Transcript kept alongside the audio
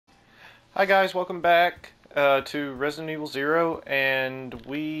Hi guys, welcome back to Resident Evil Zero, and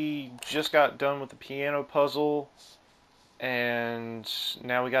we just got done with the piano puzzle, and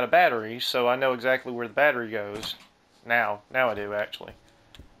now we got a battery, so I know exactly where the battery goes. Now I do actually.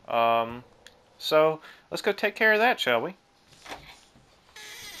 Um, so let's go take care of that, shall we?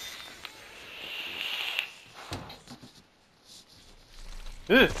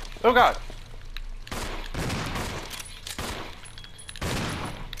 Ugh. Oh God!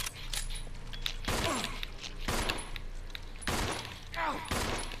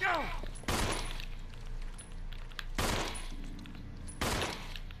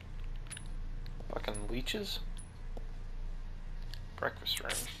 Fucking leeches. Breakfast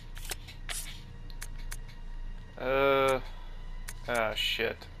room. Ah,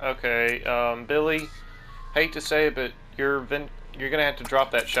 shit. Okay, Billy. Hate to say it, but you're gonna have to drop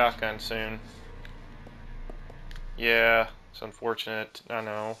that shotgun soon. Yeah, it's unfortunate. I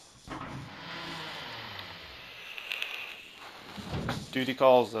know. Duty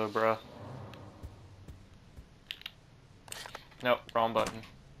calls though, bruh. Nope, wrong button.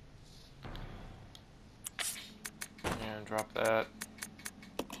 And drop that.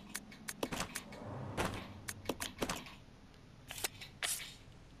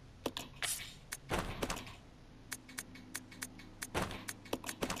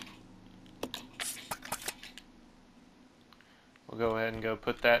 We'll go ahead and go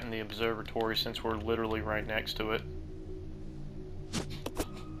put that in the observatory since we're literally right next to it.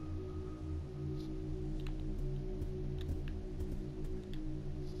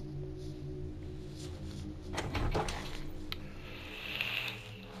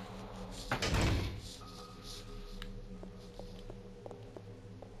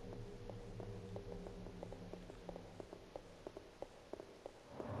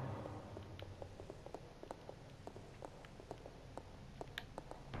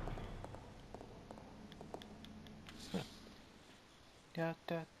 Da,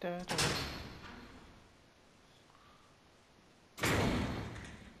 da, da, da.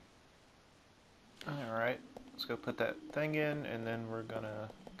 Alright, let's go put that thing in and then we're gonna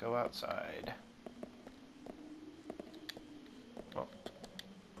go outside. Oh.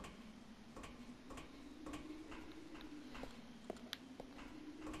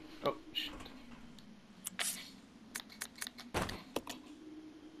 Oh, shit.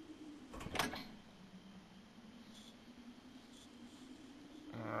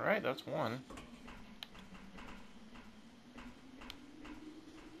 Alright, that's one.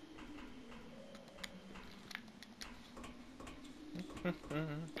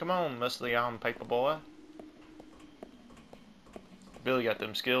 Come on, Mr. Young Paper Boy. Billy got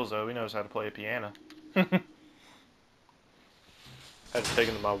them skills though, he knows how to play a piano. Had to take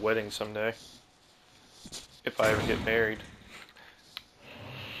him to my wedding someday. If I ever get married.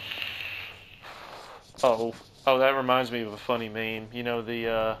 Oh, that reminds me of a funny meme. You know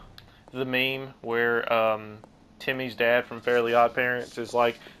the meme where Timmy's dad from Fairly Odd Parents is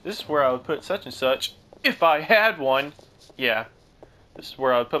like, "This is where I would put such and such if I had one." Yeah, this is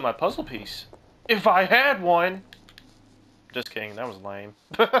where I would put my puzzle piece if I had one. Just kidding, that was lame.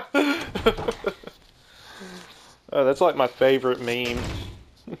 Oh, that's like my favorite meme.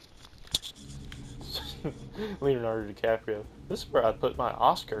 Leonardo DiCaprio. This is where I'd put my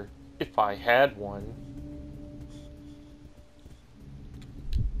Oscar if I had one.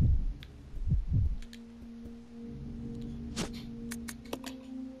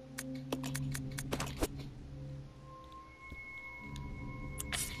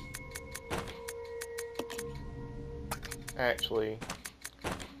 Actually,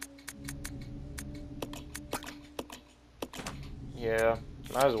 yeah,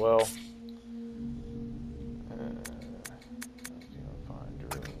 might as well. Find a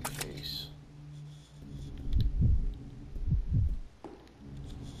room case.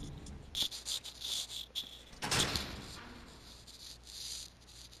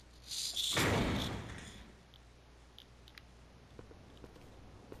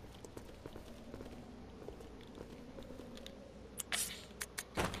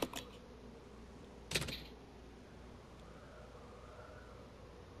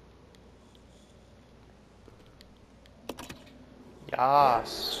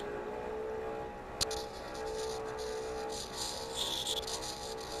 Yas.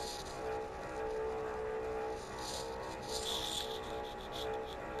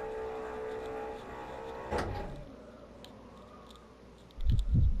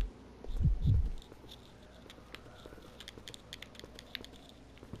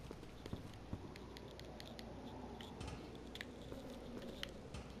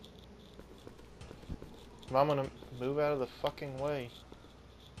 I'm gonna move out of the fucking way.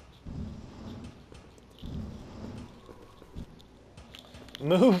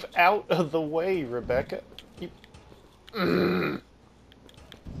 Move out of the way, Rebecca. You...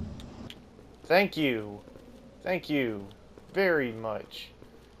 Thank you. Thank you. Very much.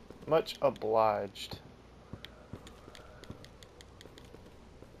 Much obliged.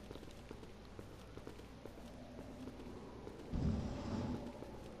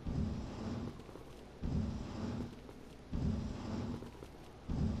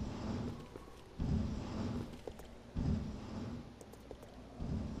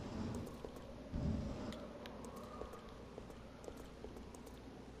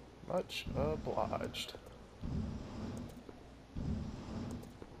 Much obliged.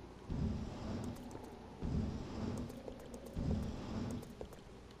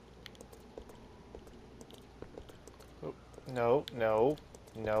 Oh, no, no,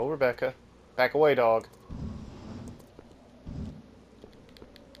 no, Rebecca. Back away, dog.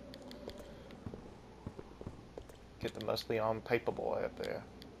 Get the muscly on paper boy up there.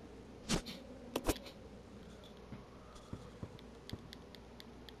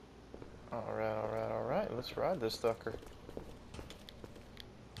 Alright, alright, alright. Let's ride this sucker.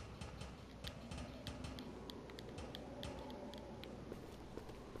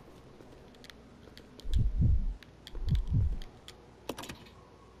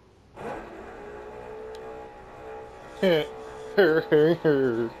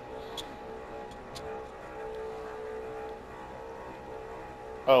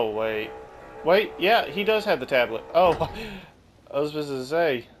 Oh, wait. Wait, yeah, he does have the tablet. Oh, I was supposed to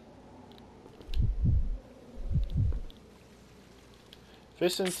say.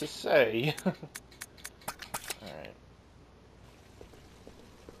 Fissin' to say. Alright.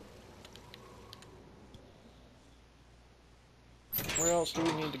 Where else do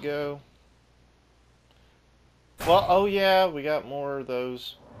we need to go? Well, oh yeah, we got more of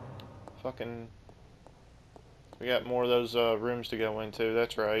those fucking... We got more of those rooms to go into,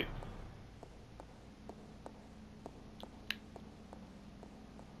 that's right.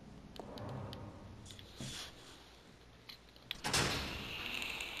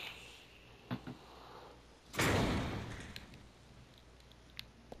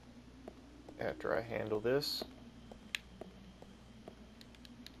 After I handle this.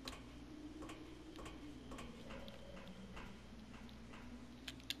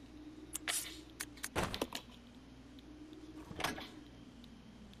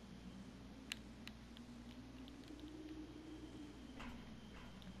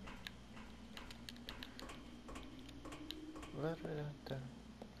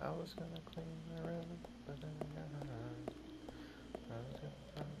 I was gonna clean the room, but then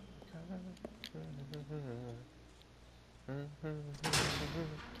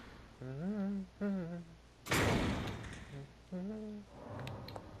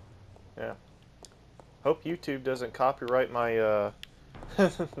yeah. Hope YouTube doesn't copyright my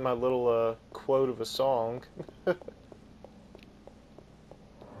my little quote of a song.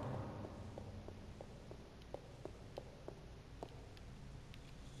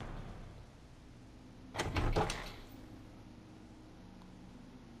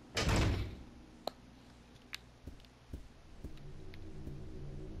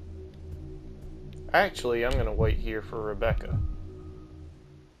 Actually, I'm gonna wait here for Rebecca.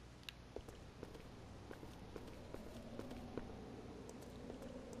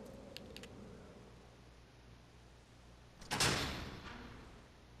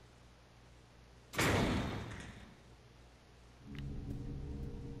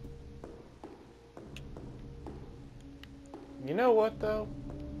 You know what, though?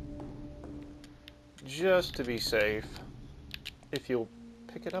 Just to be safe, if you'll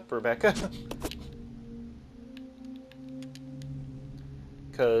pick it up, Rebecca.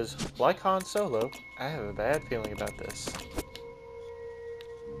 Because, like Han Solo, I have a bad feeling about this.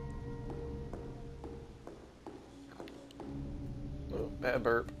 Oh, bad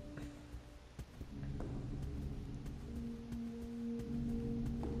burp.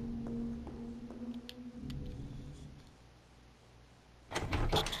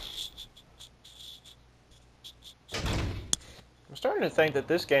 I'm starting to think that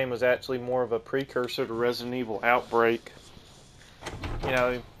this game was actually more of a precursor to Resident Evil Outbreak. You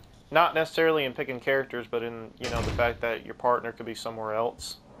know, not necessarily in picking characters, but in, you know, the fact that your partner could be somewhere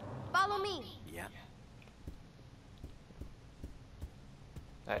else. Follow me. Yeah.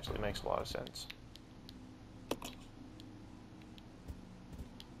 Actually makes a lot of sense.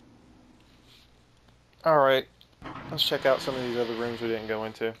 Alright, let's check out some of these other rooms we didn't go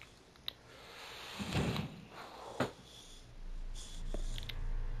into.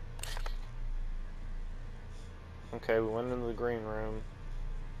 Okay, we went into the green room.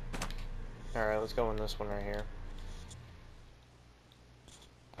 Alright, let's go in this one right here.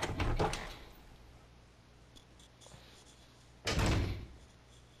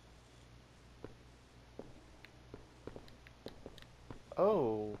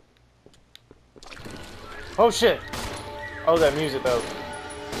 Oh. Oh shit! Oh, that music though.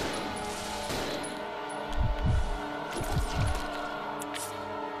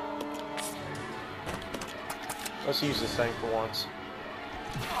 Let's use this thing for once.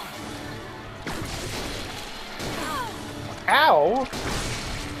 Ow!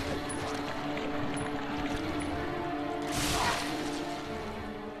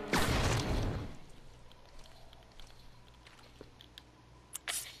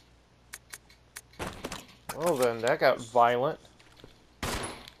 Well then, that got violent.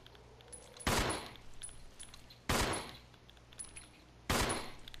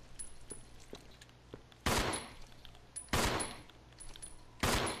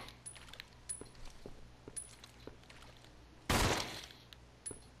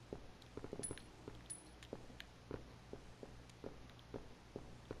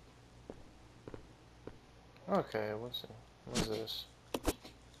 Okay, what's this?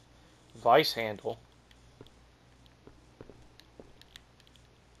 Vice handle.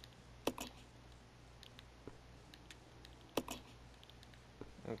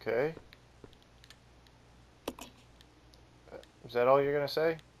 Okay. Is that all you're gonna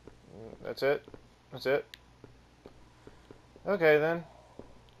say? That's it? That's it? Okay then.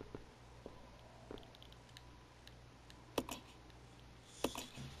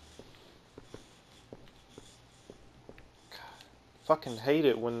 Fucking hate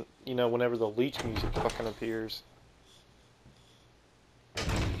it when, you know, whenever the leech music fucking appears.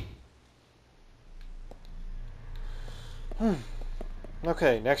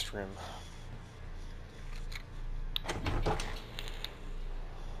 Okay, next room.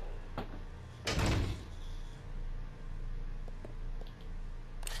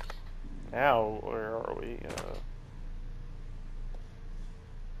 Now, where are we?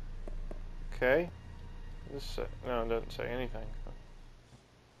 Okay. This, no, it doesn't say anything.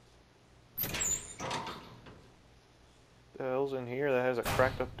 The hell's in here that has a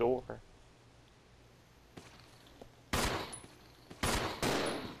cracked up door?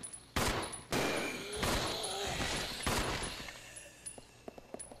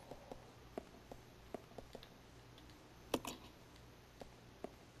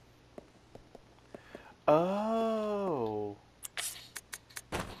 Oh.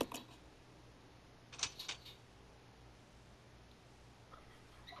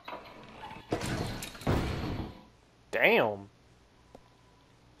 Damn.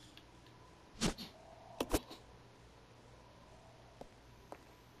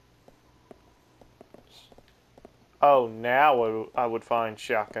 Oh, now I would find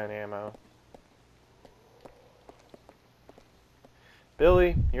shotgun ammo.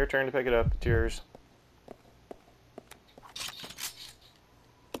 Billy, your turn to pick it up. It's yours.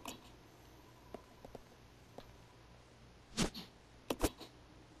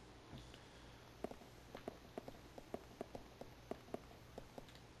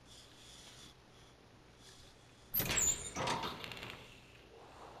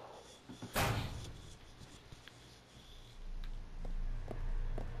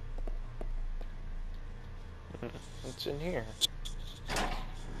 What's in here?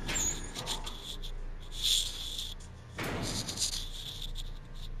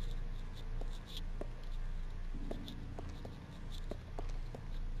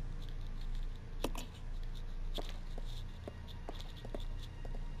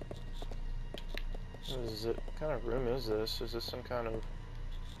 What kind of room is this? Is this some kind of...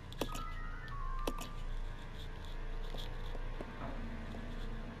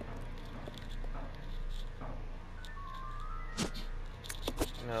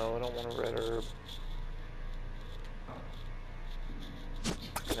 No, I don't want a red herb.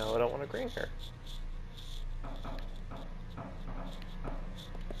 No, I don't want a green herb.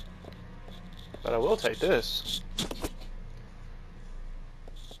 But I will take this.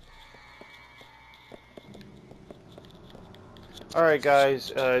 Alright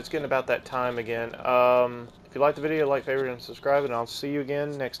guys, it's getting about that time again. If you like the video, like, favorite, and subscribe, and I'll see you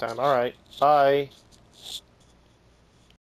again next time. Alright, bye.